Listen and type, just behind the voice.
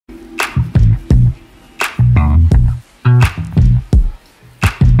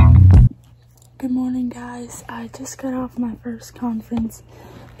guys, I just got off my first conference.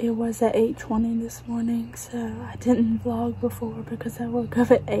 It was at 8:20 this morning, so I didn't vlog before because I woke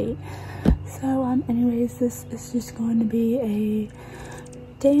up at 8. So anyways, this is just going to be a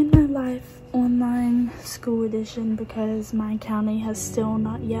day in my life online school edition because my county has still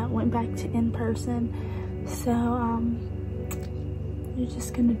not yet went back to in-person. So you're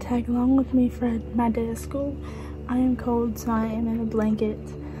just gonna tag along with me for my day of school. I am cold, so I am in a blanket.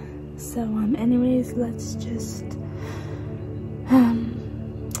 So anyways, let's just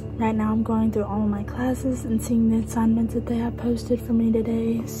right now I'm going through all of my classes and seeing the assignments that they have posted for me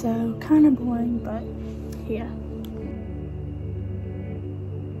today. So kind of boring, but yeah.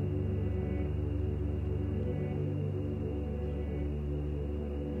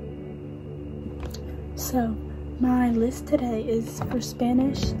 So my list today is for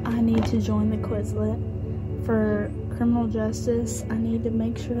Spanish, I need to join the Quizlet. For criminal justice, I need to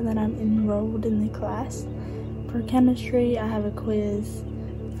make sure that I'm enrolled in the class. For chemistry, I have a quiz.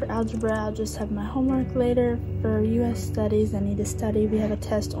 For algebra, I'll just have my homework later. For US studies, I need to study. We have a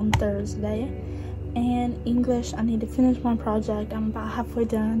test on Thursday. And English, I need to finish my project. I'm about halfway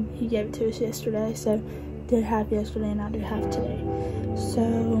done. He gave it to us yesterday, so did half yesterday and I did half today.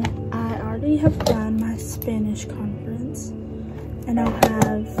 So I already have done my Spanish conference, and I'll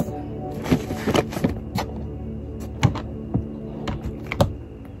have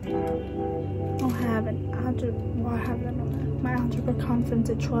my algebra conference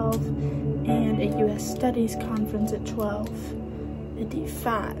at 12 and a US studies conference at 12. I did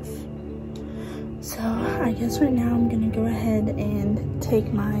 5. So I guess right now I'm gonna go ahead and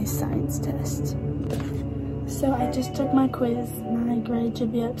take my science test. So I just took my quiz. My grade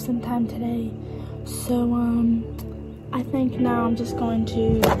should be up sometime today. So I think now I'm just going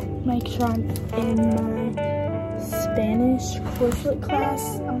to make sure I'm in my Spanish Quizlet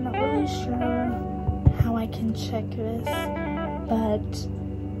class. I'm not really sure how I can check this, but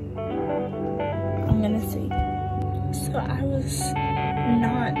I'm gonna see. So I was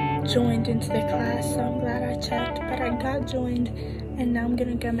not joined into the class, so I'm glad I checked, but I got joined, and now I'm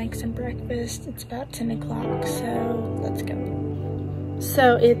gonna go make some breakfast. It's about 10 o'clock, so let's go.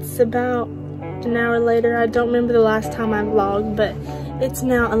 So it's about an hour later. I don't remember the last time I vlogged, but it's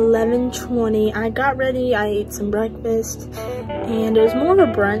now 11:20. I got ready, I ate some breakfast, and it was more of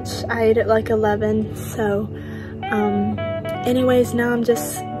a brunch. I ate at like 11, so anyways, now I'm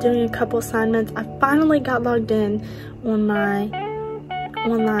just doing a couple assignments. I finally got logged in on my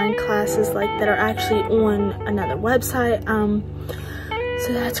online classes that are actually on another website,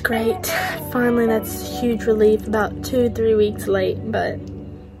 so that's great. Finally, that's a huge relief. About 2-3 weeks late, but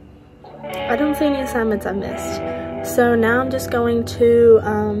I don't see any assignments I missed. So now I'm just going to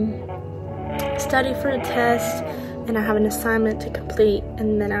study for a test, and I have an assignment to complete,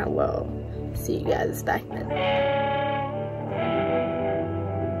 and then I will see you guys back then.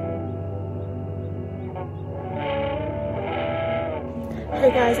 Hey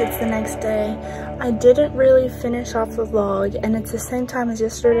guys, it's the next day. I didn't really finish off the vlog, and it's the same time as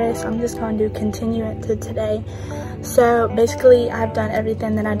yesterday, so I'm just going to continue it to today. So basically, I've done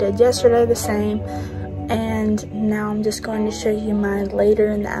everything that I did yesterday the same, and now I'm just going to show you my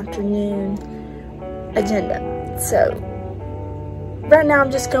later in the afternoon agenda. So right now I'm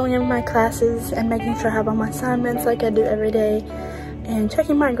just going over my classes and making sure I have all my assignments like I do every day, and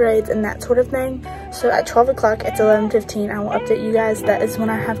checking my grades and that sort of thing. So at 12 o'clock, it's 11:15, I will update you guys. That is when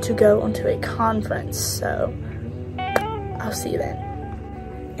I have to go onto a conference, so I'll see you then.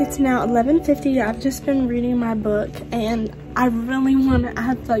 It's now 11:50, I've just been reading my book, and I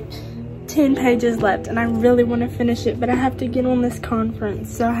have like 10 pages left, and I really want to finish it, but I have to get on this conference,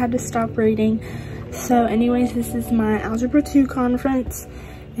 so I had to stop reading. So anyways, this is my Algebra 2 conference,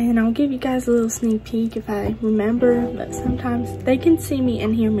 and I'll give you guys a little sneak peek if I remember, but sometimes they can see me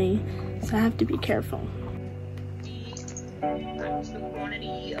and hear me, so I have to be careful. Times the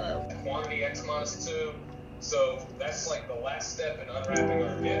quantity of quantity x minus 2. So that's like the last step in unwrapping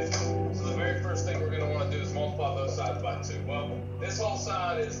our gift. So the very first thing we're going to want to do is multiply both sides by 2. Well, this whole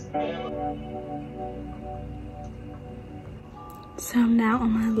side is m. So now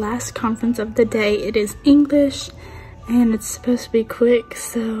on my last conference of the day, it is English, and it's supposed to be quick,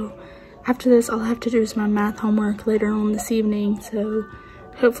 so after this all I have to do is my math homework later on this evening, so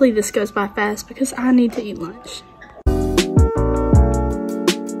hopefully this goes by fast because I need to eat lunch.